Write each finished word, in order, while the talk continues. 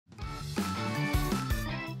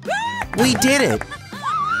We did it!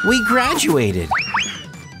 We graduated!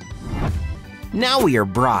 Now we are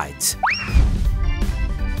brides.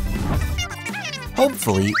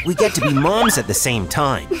 Hopefully, we get to be moms at the same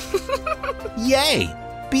time. Yay!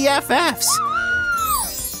 BFFs!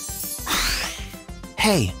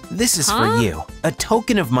 Hey, this is for you. A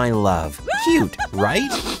token of my love. Cute, right?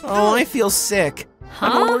 Oh, I feel sick.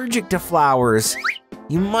 I'm allergic to flowers.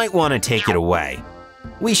 You might want to take it away.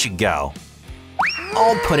 We should go.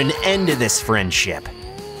 I'll put an end to this friendship.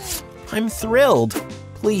 I'm thrilled.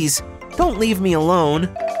 Please, don't leave me alone.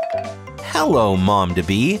 Hello,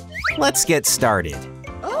 Mom-to-be. Let's get started.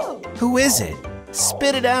 Who is it?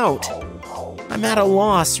 Spit it out. I'm at a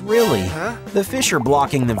loss, really. The fish are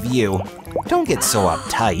blocking the view. Don't get so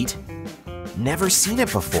uptight. Never seen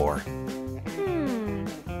it before.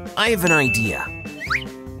 I have an idea.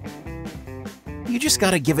 You just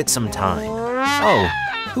gotta give it some time. Oh,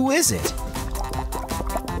 who is it?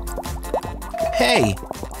 Hey,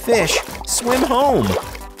 fish, swim home.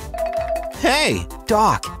 Hey,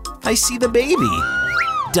 Doc, I see the baby.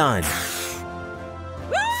 Done.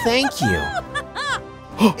 Thank you.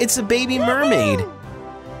 It's a baby mermaid.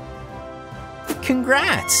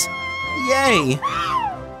 Congrats. Yay.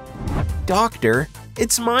 Doctor,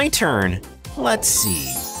 it's my turn. Let's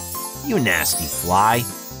see. You nasty fly.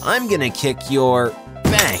 I'm gonna kick your…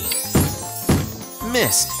 Bang.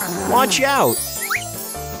 Missed. Watch out.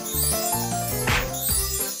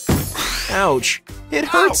 Ouch. It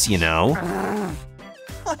hurts, you know.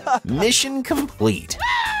 Mission complete.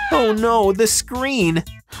 Oh no, the screen.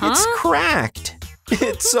 It's cracked.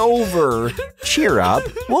 It's over. Cheer up.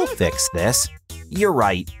 We'll fix this. You're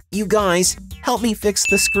right. You guys, help me fix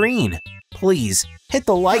the screen. Please, hit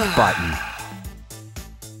the like button.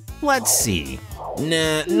 Let's see.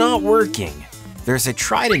 Nah, not working. There's a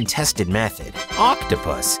tried and tested method.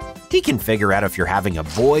 Octopus. He can figure out if you're having a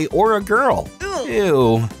boy or a girl.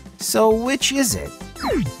 Ew. So which is it?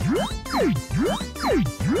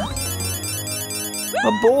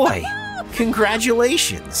 A boy.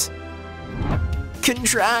 Congratulations.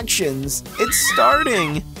 Contractions. It's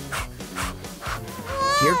starting.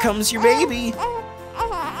 Here comes your baby.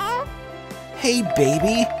 Hey,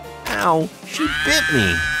 baby. Ow, she bit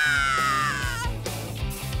me.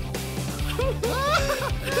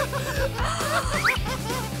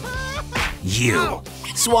 You.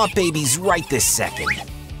 Swap babies right this second.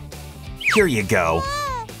 Here you go.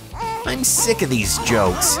 I'm sick of these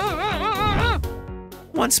jokes.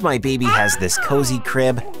 Once my baby has this cozy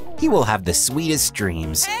crib, he will have the sweetest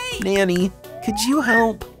dreams. Nanny, could you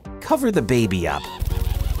help? Cover the baby up.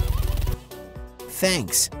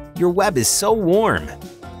 Thanks. Your web is so warm.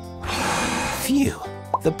 Phew.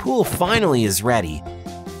 The pool finally is ready.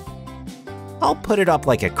 I'll put it up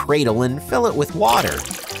like a cradle and fill it with water.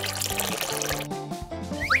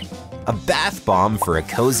 A bath bomb for a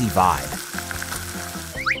cozy vibe.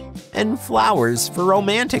 And flowers for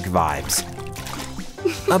romantic vibes.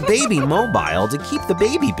 A baby mobile to keep the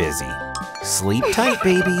baby busy. Sleep tight,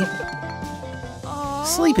 baby.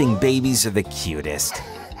 Sleeping babies are the cutest.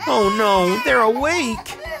 Oh no, they're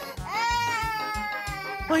awake.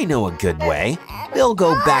 I know a good way. They'll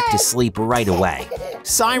go back to sleep right away.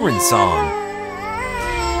 Siren song.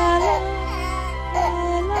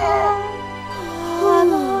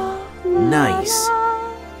 Nice.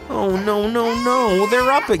 Oh no, no, no,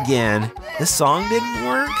 they're up again. The song didn't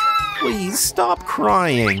work? Please stop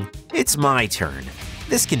crying. It's my turn.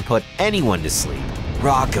 This can put anyone to sleep.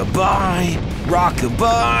 Rock-a-bye,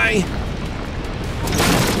 rock-a-bye.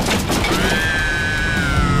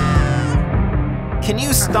 Can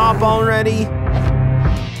you stop already?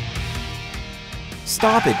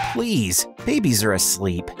 Stop it, please. Babies are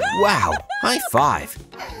asleep. Wow, high five.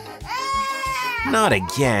 Not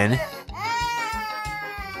again.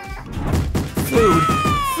 Food,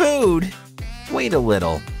 food. Wait a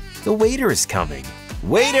little. The waiter is coming.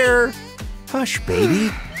 Waiter! Hush, baby.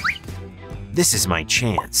 This is my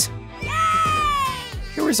chance.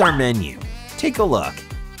 Here is our menu. Take a look.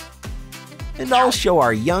 And I'll show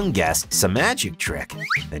our young guests a magic trick.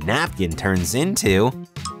 The napkin turns into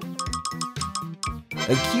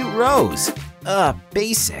a cute rose.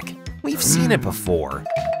 Basic. We've seen it before.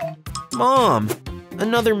 Mom,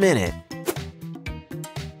 another minute.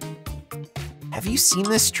 Have you seen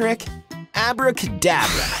this trick?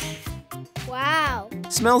 Abracadabra. Wow.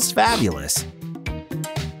 Smells fabulous.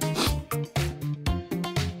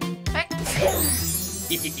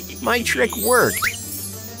 My trick worked.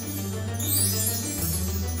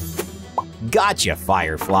 Gotcha,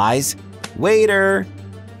 fireflies. Waiter.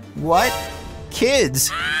 What? Kids?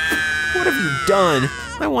 What have you done?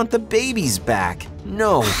 I want the babies back.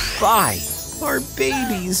 No, bye. Our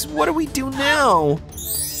babies, what do we do now?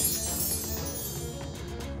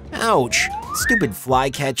 Ouch, stupid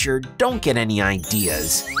flycatcher, don't get any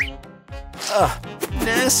ideas. Ugh,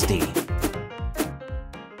 nasty.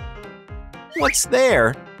 What's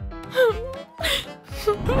there?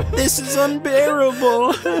 This is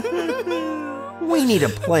unbearable. We need a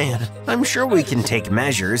plan. I'm sure we can take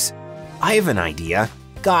measures. I have an idea.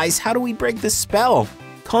 Guys, how do we break the spell?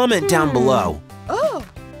 Comment down below. Oh.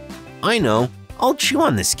 I know. I'll chew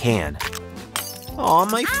on this can. Aw,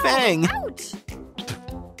 my fang. Ouch.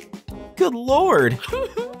 Good lord.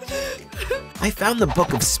 I found the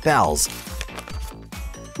book of spells.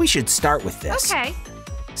 We should start with this. Okay.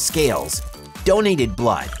 Scales. Donated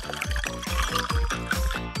blood.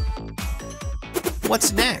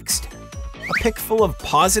 What's next? A pick full of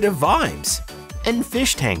positive vibes. And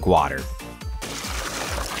fish tank water.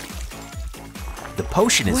 The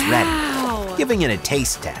potion is ready. Giving it a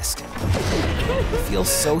taste test. I feel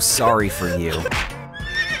so sorry for you.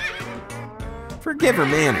 Forgive her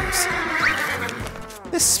manners.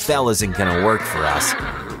 This spell isn't gonna work for us.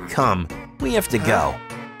 Come, we have to go.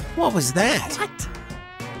 What was that? What?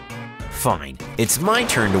 Fine, it's my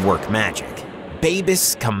turn to work magic.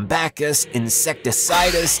 Babus, Combacus,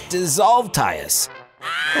 Insecticidus, Dissolvetius.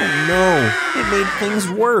 Oh no, it made things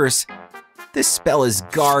worse. This spell is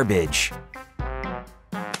garbage.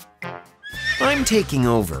 I'm taking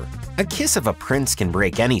over. A kiss of a prince can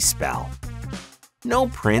break any spell. No,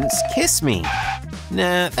 prince, kiss me.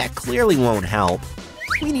 Nah, that clearly won't help.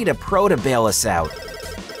 We need a pro to bail us out.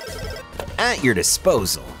 At your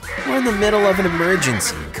disposal. We're in the middle of an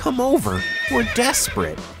emergency. Come over. We're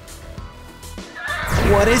desperate.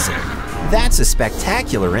 What is it? That's a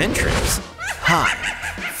spectacular entrance. Hi,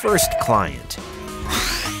 first client.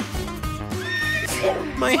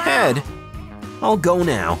 My head. I'll go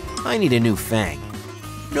now. I need a new fang.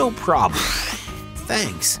 No problem.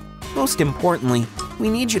 Thanks. Most importantly, we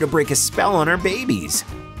need you to break a spell on our babies.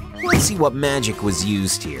 Let's see what magic was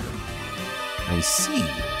used here. I see.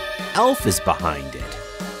 Elf is behind it.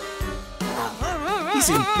 He's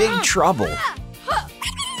in big trouble.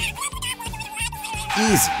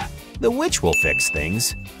 Easy. The witch will fix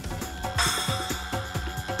things.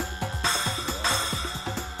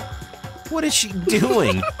 What is she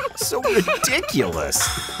doing? So ridiculous.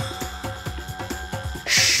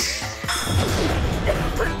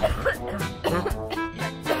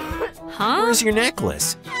 Huh? Where's your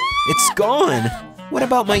necklace? It's gone. What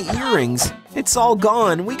about my earrings? It's all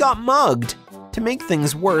gone. We got mugged. To make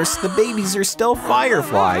things worse, the babies are still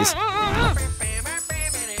fireflies.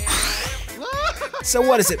 So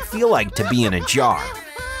what does it feel like to be in a jar?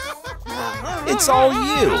 It's all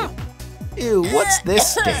you. Ew, what's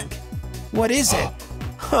this stink? What is it?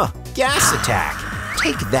 Huh, gas attack.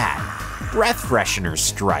 Take that. Breath freshener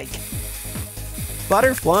strike.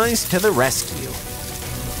 Butterflies to the rescue.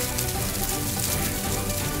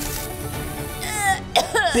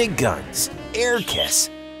 Big guns, air kiss.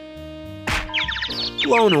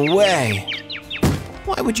 Blown away.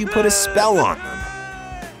 Why would you put a spell on them?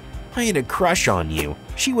 I had a crush on you.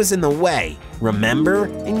 She was in the way, remember?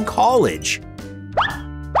 In college.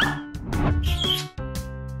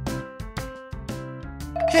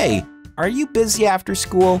 Hey, are you busy after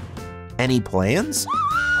school? Any plans?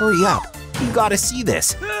 Hurry up, you gotta see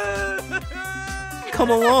this. Come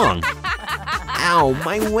along. Ow,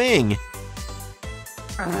 my wing.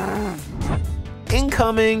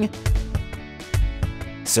 Incoming.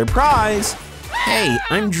 Surprise! Hey,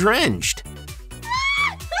 I'm drenched.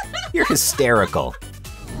 You're hysterical.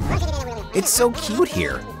 It's so cute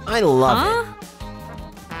here. I love it.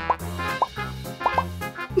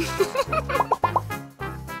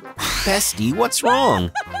 Bestie, what's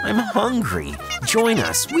wrong? I'm hungry. Join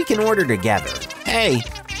us. We can order together. Hey,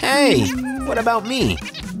 what about me?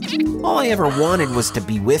 All I ever wanted was to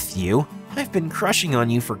be with you. I've been crushing on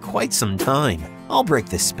you for quite some time. I'll break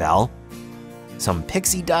this spell. Some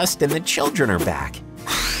pixie dust and the children are back.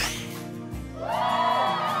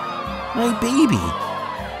 My baby.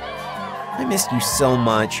 I missed you so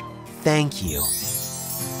much. Thank you.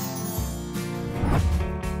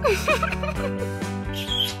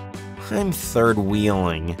 I'm third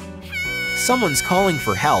wheeling. Someone's calling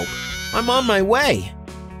for help. I'm on my way.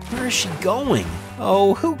 Where is she going?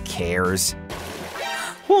 Oh, who cares?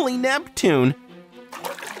 Holy Neptune!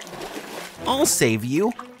 I'll save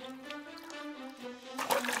you.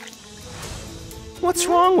 What's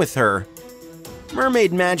wrong with her?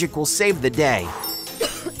 Mermaid magic will save the day.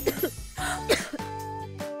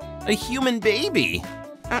 A human baby.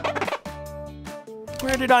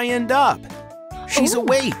 Where did I end up? She's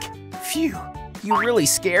awake. Phew, you really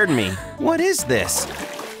scared me. What is this?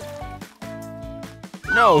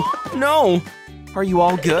 No, no! Are you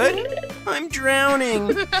all good? I'm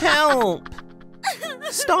drowning! Help!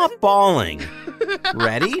 Stop bawling.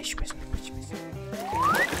 Ready?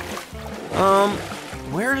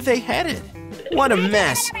 Where are they headed? What a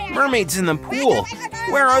mess! Mermaid's in the pool!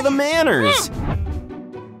 Where are the manners?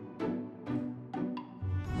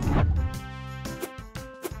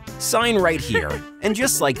 Sign right here, and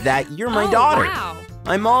just like that, you're my daughter. Wow.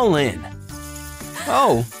 I'm all in.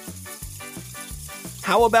 Oh.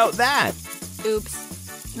 How about that?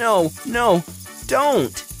 Oops. No, no,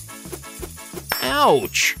 don't.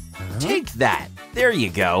 Ouch. Take that. There you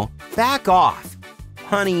go. Back off.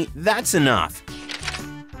 Honey, that's enough.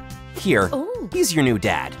 Here, Oh. he's your new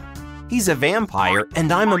dad. He's a vampire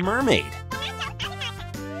and I'm a mermaid.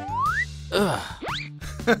 Ugh.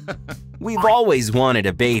 We've always wanted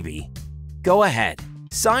a baby. Go ahead,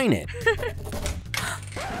 sign it.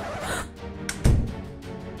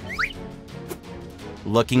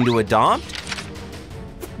 Looking to adopt?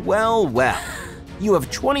 Well, well. You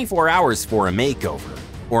have 24 hours for a makeover,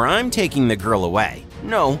 or I'm taking the girl away.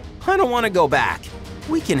 No, I don't want to go back.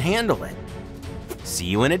 We can handle it. See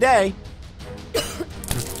you in a day.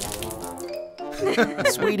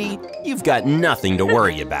 Sweetie, you've got nothing to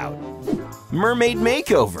worry about. Mermaid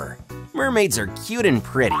makeover. Mermaids are cute and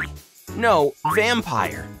pretty. No,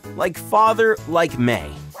 vampire. Like father, like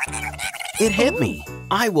May. It hit me.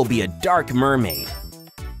 I will be a dark mermaid.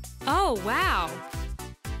 Oh, wow.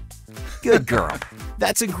 Good girl.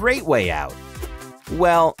 That's a great way out.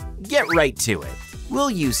 Well, get right to it.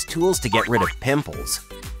 We'll use tools to get rid of pimples.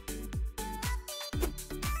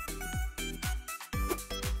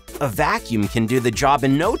 A vacuum can do the job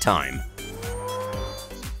in no time.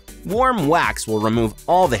 Warm wax will remove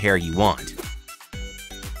all the hair you want.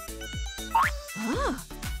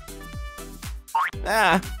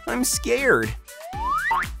 Ah, I'm scared.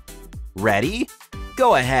 Ready?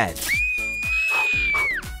 Go ahead.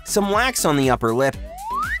 Some wax on the upper lip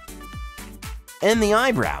and the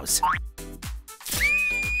eyebrows.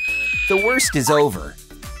 The worst is over.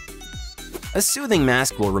 A soothing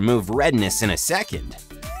mask will remove redness in a second.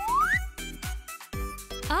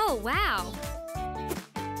 Oh, wow.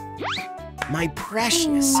 My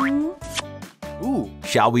precious. Ooh,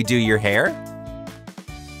 shall we do your hair?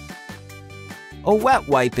 A wet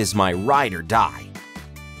wipe is my ride or die.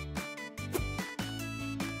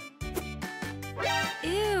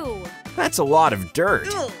 Ew. That's a lot of dirt.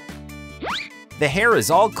 The hair is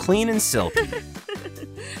all clean and silky.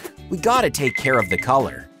 We gotta take care of the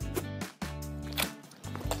color.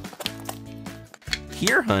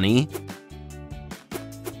 Here, honey.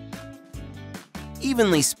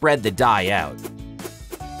 Evenly spread the dye out.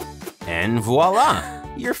 And voila,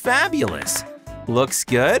 you're fabulous. Looks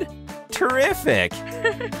good? Terrific.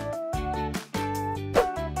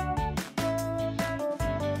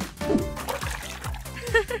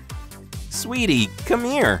 Sweetie, come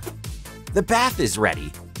here. The bath is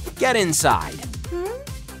ready. Get inside.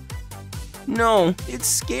 No, it's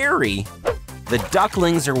scary. The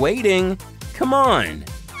ducklings are waiting. Come on.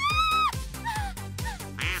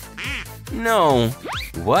 No,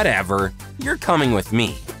 whatever. You're coming with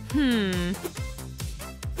me.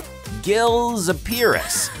 Gills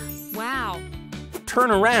Apirus. Wow. Turn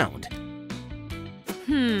around.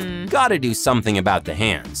 Gotta do something about the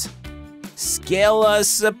hands.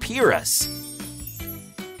 Scalus Apirus.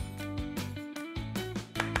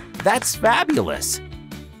 That's fabulous.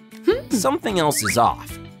 Something else is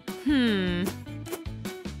off. The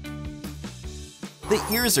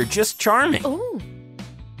ears are just charming. Oh.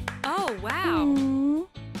 Oh, wow.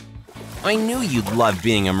 I knew you'd love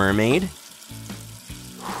being a mermaid.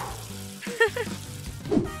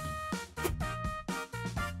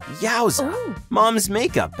 Yowza, Oh. Mom's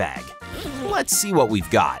makeup bag. Let's see what we've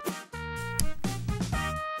got.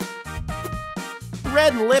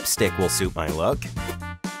 Red lipstick will suit my look.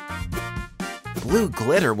 Blue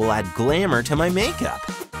glitter will add glamour to my makeup.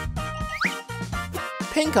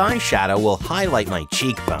 Pink eyeshadow will highlight my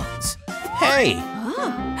cheekbones. Hey!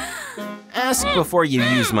 Ask before you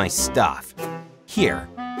use my stuff. Here,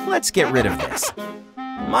 let's get rid of this.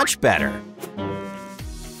 Much better.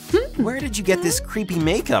 Where did you get this creepy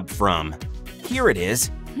makeup from? Here it is,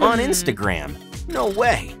 on Instagram. No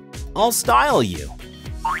way. I'll style you.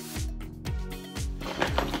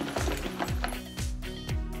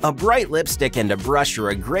 A bright lipstick and a brush are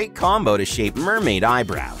a great combo to shape mermaid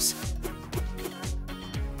eyebrows.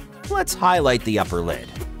 Let's highlight the upper lid.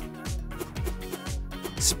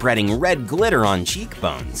 Spreading red glitter on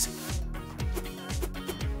cheekbones.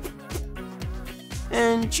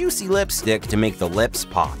 And juicy lipstick to make the lips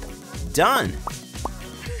pop. Done!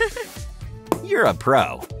 You're a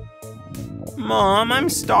pro. Mom, I'm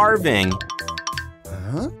starving.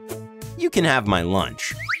 Huh? You can have my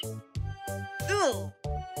lunch.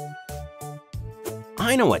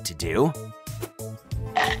 I know what to do.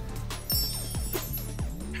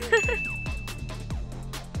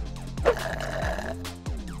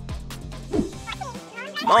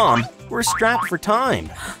 Mom, we're strapped for time.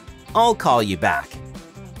 I'll call you back.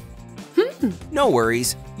 No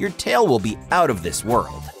worries, your tail will be out of this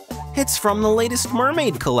world. It's from the latest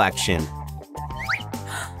Mermaid collection.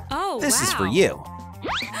 Oh, This is for you.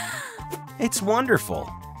 It's wonderful.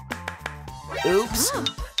 Oops.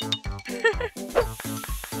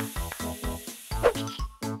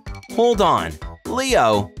 Hold on.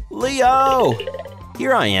 Leo! Leo!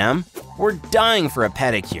 Here I am. We're dying for a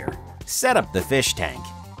pedicure. Set up the fish tank.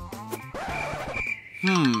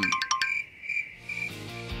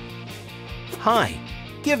 Hi.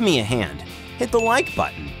 Give me a hand. Hit the like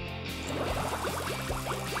button.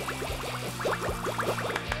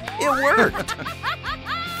 It worked!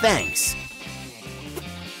 Thanks.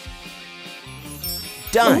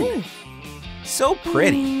 Done. Ooh. So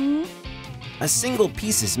pretty. A single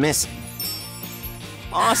piece is missing.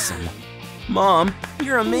 Awesome. Mom,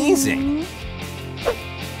 you're amazing.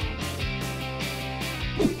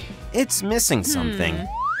 It's missing something.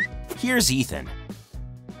 Here's Ethan.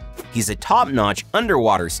 He's a top-notch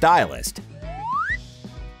underwater stylist.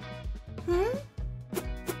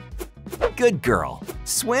 Good girl.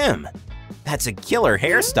 Swim. That's a killer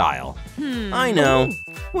hairstyle. I know.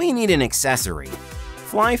 We need an accessory.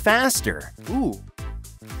 Fly faster. Ooh.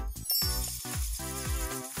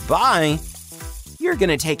 Bye. You're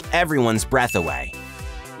gonna take everyone's breath away.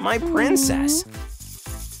 My princess.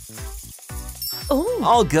 Oh.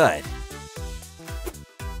 All good.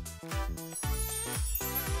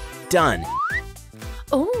 Done.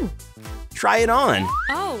 Oh. Try it on.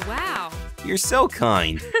 Oh, wow. You're so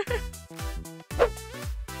kind.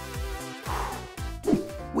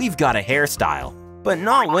 We've got a hairstyle, but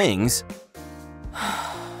not wings.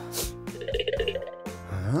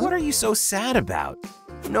 What are you so sad about?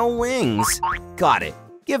 No wings. Got it.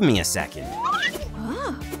 Give me a second.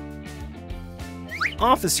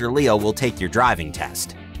 Officer Leo will take your driving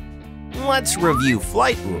test. Let's review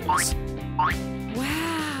flight rules.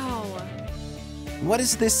 Wow. What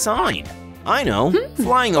is this sign? I know.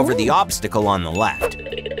 Flying over the obstacle on the left.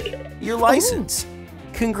 Your license.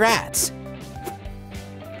 Congrats.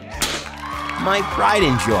 My pride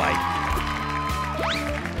and joy.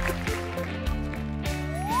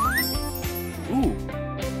 Ooh.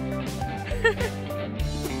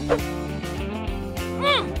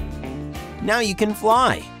 Now you can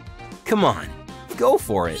fly. Come on, go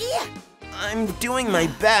for it. I'm doing my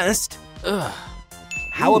best. Ugh.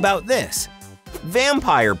 How about this?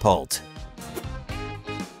 Vampire Pult.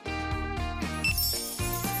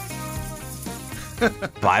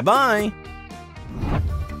 Bye-bye.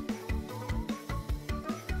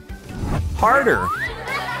 Harder.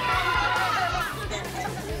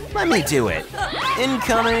 Let me do it.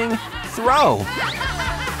 Incoming. Throw.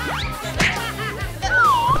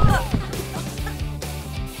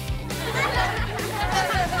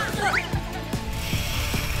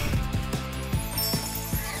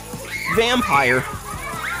 Vampire.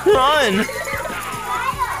 Run.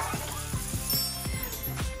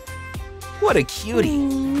 What a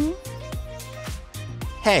cutie.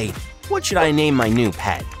 Hey, what should I name my new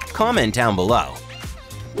pet? Comment down below.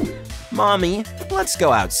 Mommy, let's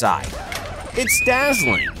go outside. It's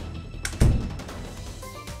dazzling.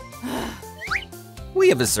 We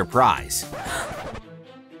have a surprise.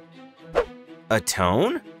 A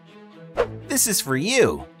tone? This is for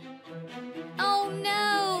you. Oh,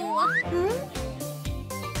 no.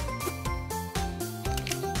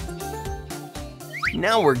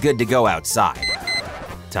 Now we're good to go outside.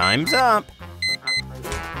 Time's up.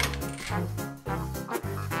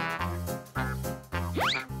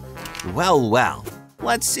 Well, well,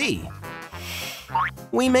 let's see.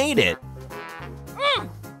 We made it.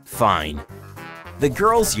 Fine. The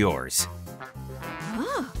girl's yours.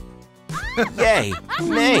 Yay,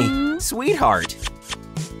 May, sweetheart.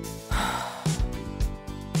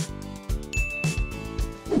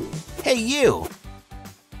 Hey, you.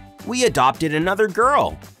 We adopted another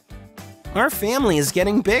girl. Our family is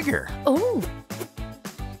getting bigger. Oh.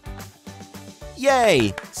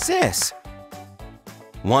 Yay, sis.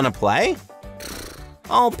 Wanna play?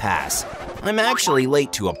 I'll pass. I'm actually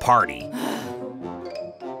late to a party.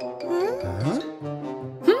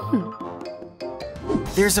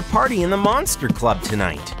 There's a party in the Monster Club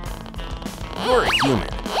tonight. You're a human.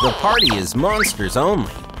 The party is monsters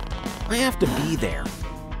only. I have to be there.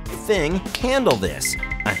 Thing, handle this.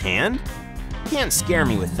 A hand? Can't scare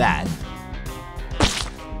me with that.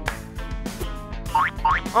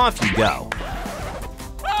 Off you go.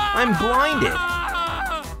 I'm blinded.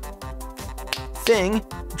 Thing,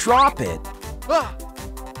 drop it.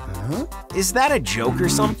 Is that a joke or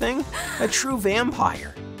something? A true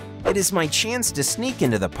vampire. It is my chance to sneak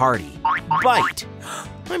into the party. Bite.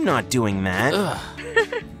 I'm not doing that.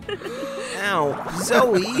 Ow,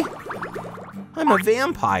 Zoe. I'm a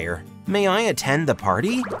vampire. May I attend the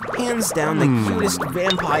party? Hands down the cutest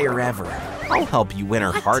vampire ever. I'll help you win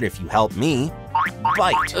her heart if you help me.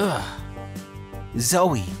 Bite.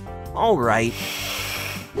 Zoe, all right.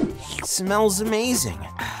 Smells amazing.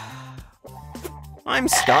 I'm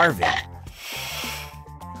starving.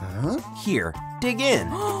 Here, dig in.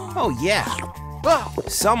 Oh yeah.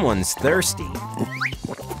 Someone's thirsty.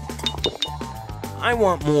 I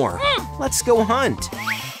want more. Let's go hunt.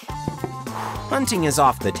 Hunting is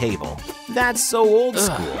off the table. That's so old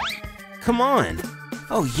school. Come on.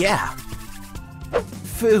 Oh yeah.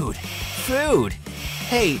 Food. Food.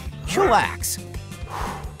 Hey, chillax.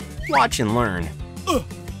 Watch and learn.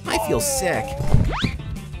 I feel sick.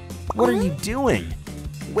 What are you doing?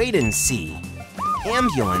 Wait and see.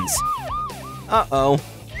 Ambulance. Uh-oh.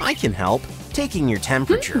 I can help. Taking your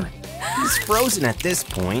temperature. He's frozen at this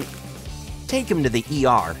point. Take him to the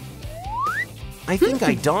ER. I think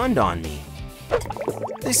I dawned on me.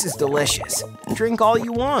 This is delicious. Drink all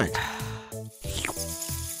you want.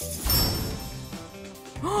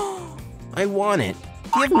 I want it.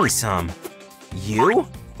 Give me some. You?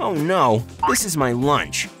 Oh no, this is my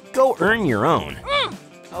lunch. Go earn your own.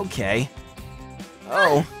 Okay.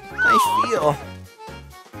 Oh, I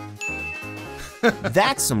feel.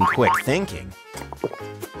 That's some quick thinking.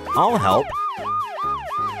 I'll help.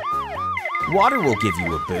 Water will give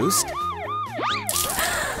you a boost.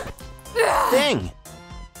 Thing.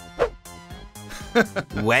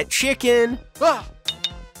 Wet chicken.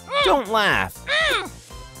 Don't laugh.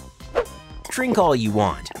 Drink all you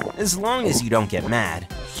want, as long as you don't get mad.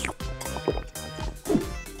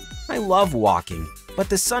 I love walking, but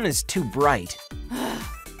the sun is too bright.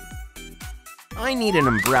 I need an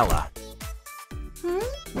umbrella.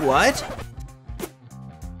 What?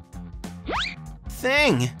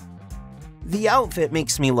 Thing. The outfit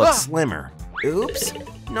makes me look slimmer. Oops.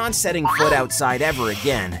 Not setting foot outside ever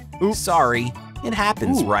again. Sorry. It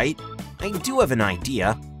happens, right? I do have an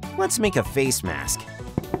idea. Let's make a face mask.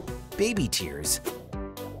 Baby tears.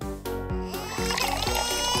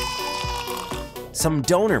 Some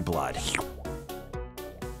donor blood.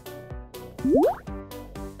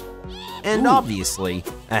 And obviously,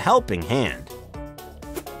 a helping hand.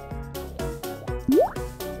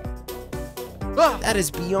 That is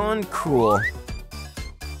beyond cruel.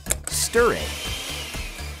 Stir it.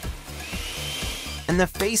 And the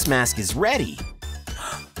face mask is ready.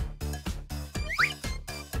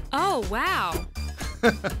 Oh, wow.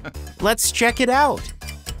 Let's check it out.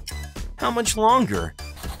 How much longer?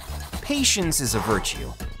 Patience is a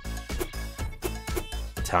virtue.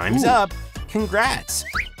 Time's up. Congrats.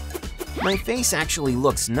 My face actually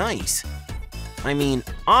looks nice. I mean,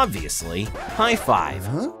 obviously, high five.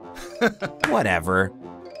 Whatever.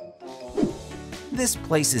 This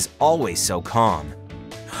place is always so calm.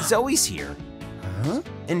 Zoe's here.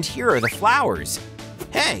 And here are the flowers.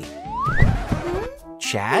 Hey!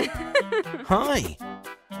 Chad? Hi.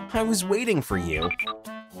 I was waiting for you.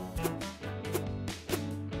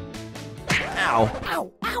 Ow.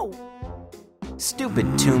 Ow, ow.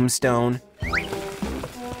 Stupid tombstone.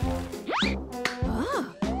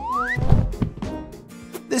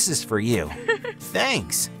 This is for you.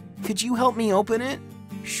 Thanks. Could you help me open it?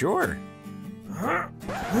 Sure.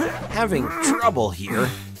 Having trouble here.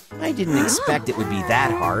 I didn't expect it would be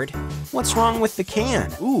that hard. What's wrong with the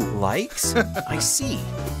can? Ooh, likes? I see.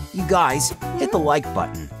 You guys, hit the like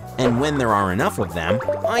button. And when there are enough of them,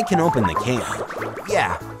 I can open the can.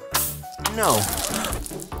 Yeah. No.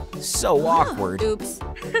 So awkward. Oops.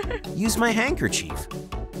 Use my handkerchief.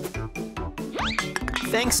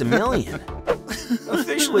 Thanks a million.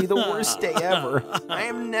 Officially the worst day ever. I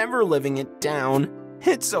am never living it down.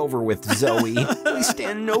 It's over with, Zoe. We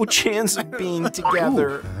stand no chance of being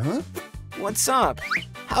together. What's up?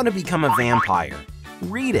 How to become a vampire.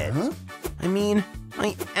 Read it. I mean,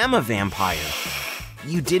 I am a vampire.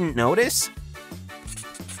 You didn't notice?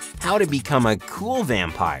 How to become a cool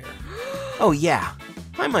vampire. Oh yeah,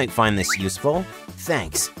 I might find this useful.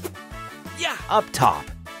 Thanks. Yeah. Up top.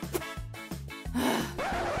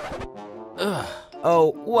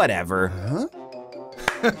 Oh, whatever.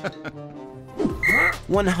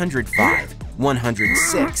 105,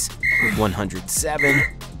 106, 107.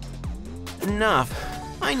 Enough.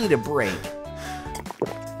 I need a break.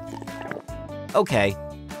 Okay.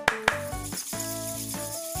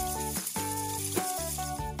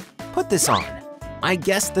 this on. I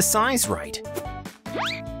guessed the size right.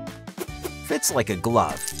 Fits like a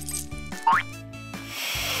glove.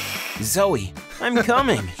 Zoe, I'm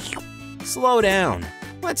coming. Slow down.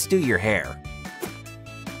 Let's do your hair.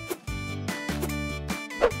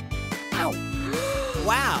 Ow.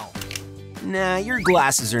 Wow. Nah, your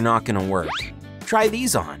glasses are not gonna work. Try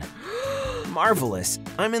these on. Marvelous.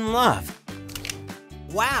 I'm in love.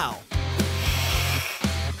 Wow.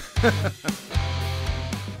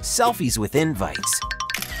 Selfies with invites.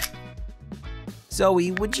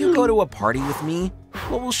 Zoe, would you go to a party with me?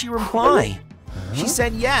 What will she reply? She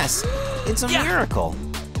said yes. It's a miracle.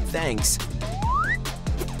 Thanks.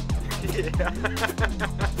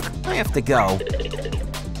 I have to go.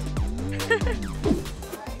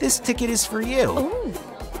 This ticket is for you.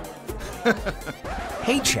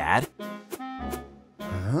 Hey, Chad.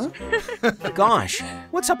 Gosh,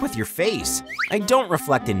 what's up with your face? I don't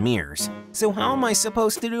reflect in mirrors, so how am I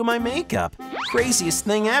supposed to do my makeup? Craziest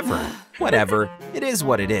thing ever. Whatever, it is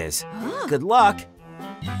what it is. Good luck.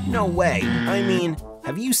 No way, I mean,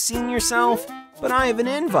 have you seen yourself? But I have an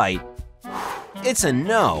invite. It's a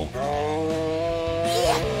no.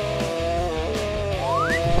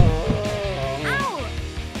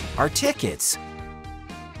 Our tickets.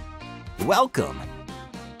 Welcome.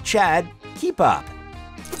 Chad, keep up.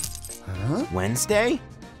 Wednesday?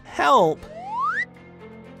 Help!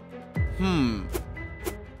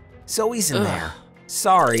 Zoe's in there.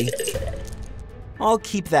 Sorry. I'll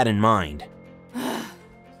keep that in mind.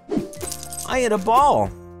 I had a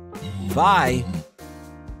ball. Bye.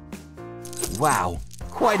 Wow,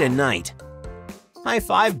 quite a night. High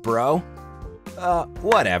five, bro.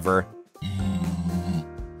 Whatever.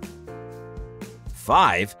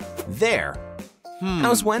 5? There.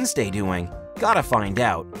 How's Wednesday doing? Gotta find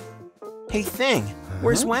out. Hey Thing,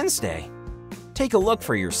 where's Wednesday? Take a look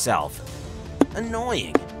for yourself.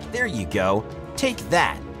 Annoying. There you go. Take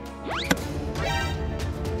that.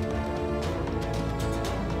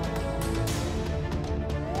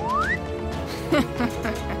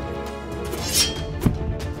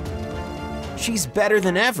 She's better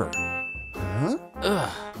than ever. Ugh.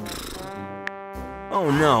 Oh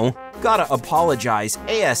no, gotta apologize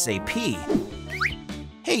ASAP.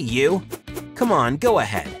 Hey you, come on, go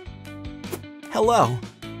ahead. Hello,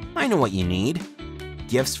 I know what you need.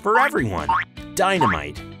 Gifts for everyone.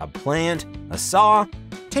 Dynamite, a plant, a saw.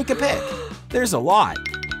 Take a pick. There's a lot.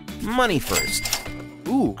 Money first.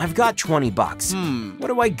 Ooh, I've got 20 bucks. What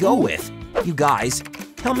do I go with? You guys,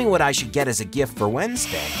 tell me what I should get as a gift for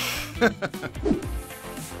Wednesday.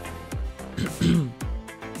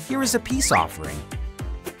 Here is a peace offering.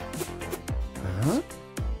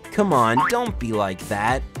 Come on, don't be like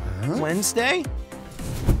that. Wednesday?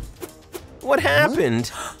 What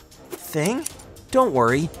happened? Thing? Don't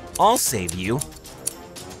worry, I'll save you.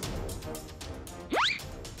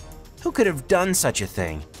 Who could have done such a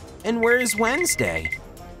thing? And where is Wednesday?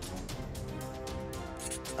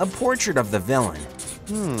 A portrait of the villain.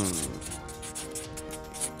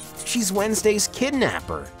 She's Wednesday's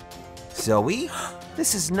kidnapper. Zoe?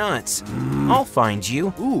 This is nuts. I'll find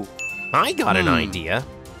you. Ooh, I got an idea.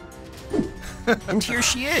 And here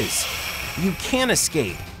she is. You can't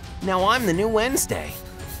escape. Now I'm the new Wednesday.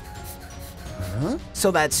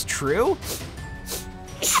 So that's true?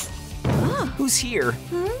 Who's here?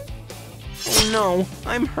 Oh no,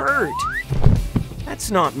 I'm hurt.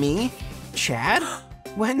 That's not me. Chad?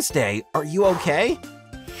 Wednesday, are you okay?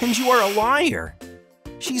 And you are a liar.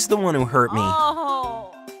 She's the one who hurt me.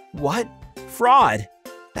 What? Fraud.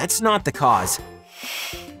 That's not the cause.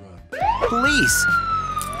 Police.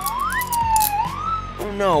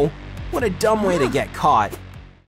 Oh no, what a dumb way to get caught.